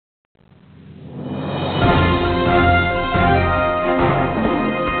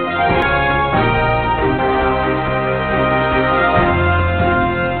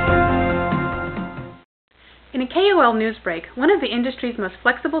well newsbreak, one of the industry's most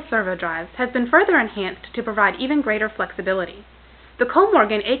flexible servo drives has been further enhanced to provide even greater flexibility. The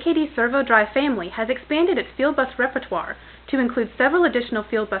Kollmorgen AKD servo drive family has expanded its fieldbus repertoire to include several additional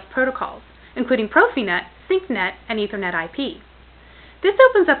fieldbus protocols, including Profinet, SynqNet, and Ethernet IP. This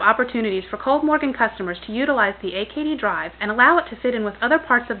opens up opportunities for Kollmorgen customers to utilize the AKD drive and allow it to fit in with other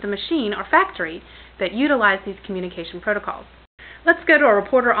parts of the machine or factory that utilize these communication protocols. Let's go to a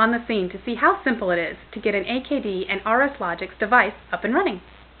reporter on the scene to see how simple it is to get an AKD and RSLogix device up and running.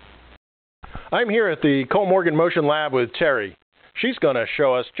 I'm here at the Kollmorgen Motion Lab with Terry. She's going to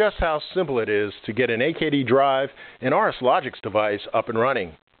show us just how simple it is to get an AKD drive and RSLogix device up and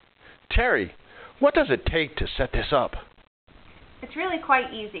running. Terry, what does it take to set this up? It's really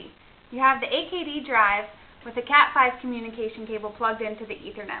quite easy. You have the AKD drive with a Cat5 communication cable plugged into the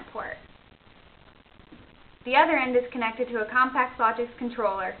Ethernet port. The other end is connected to a RSLogix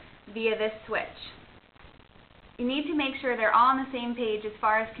controller via this switch. You need to make sure they're all on the same page as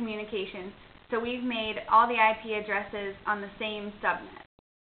far as communication, so we've made all the IP addresses on the same subnet.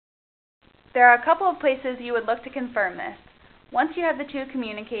 There are a couple of places you would look to confirm this. Once you have the two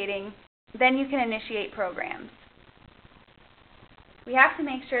communicating, then you can initiate programs. We have to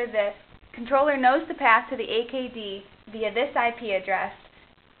make sure the controller knows the path to the AKD via this IP address,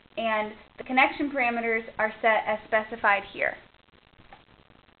 and the connection parameters are set as specified here.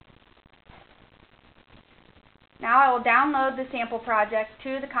 Now I will download the sample project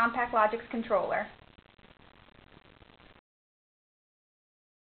to the RSLogix controller.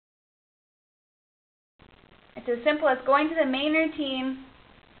 It's as simple as going to the main routine,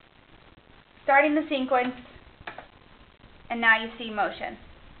 starting the sequence, and now you see motion.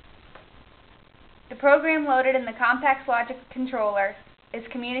 The program loaded in the RSLogix controller is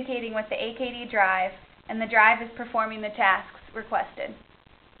communicating with the AKD drive, and the drive is performing the tasks requested.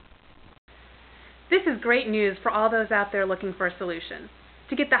 This is great news for all those out there looking for a solution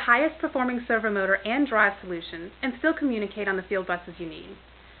to get the highest performing servo motor and drive solution and still communicate on the field buses you need.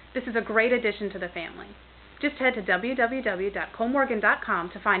 This is a great addition to the family. Just head to www.kollmorgen.com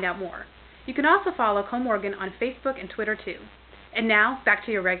to find out more. You can also follow Kollmorgen on Facebook and Twitter too. And now, back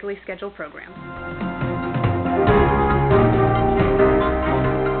to your regularly scheduled program.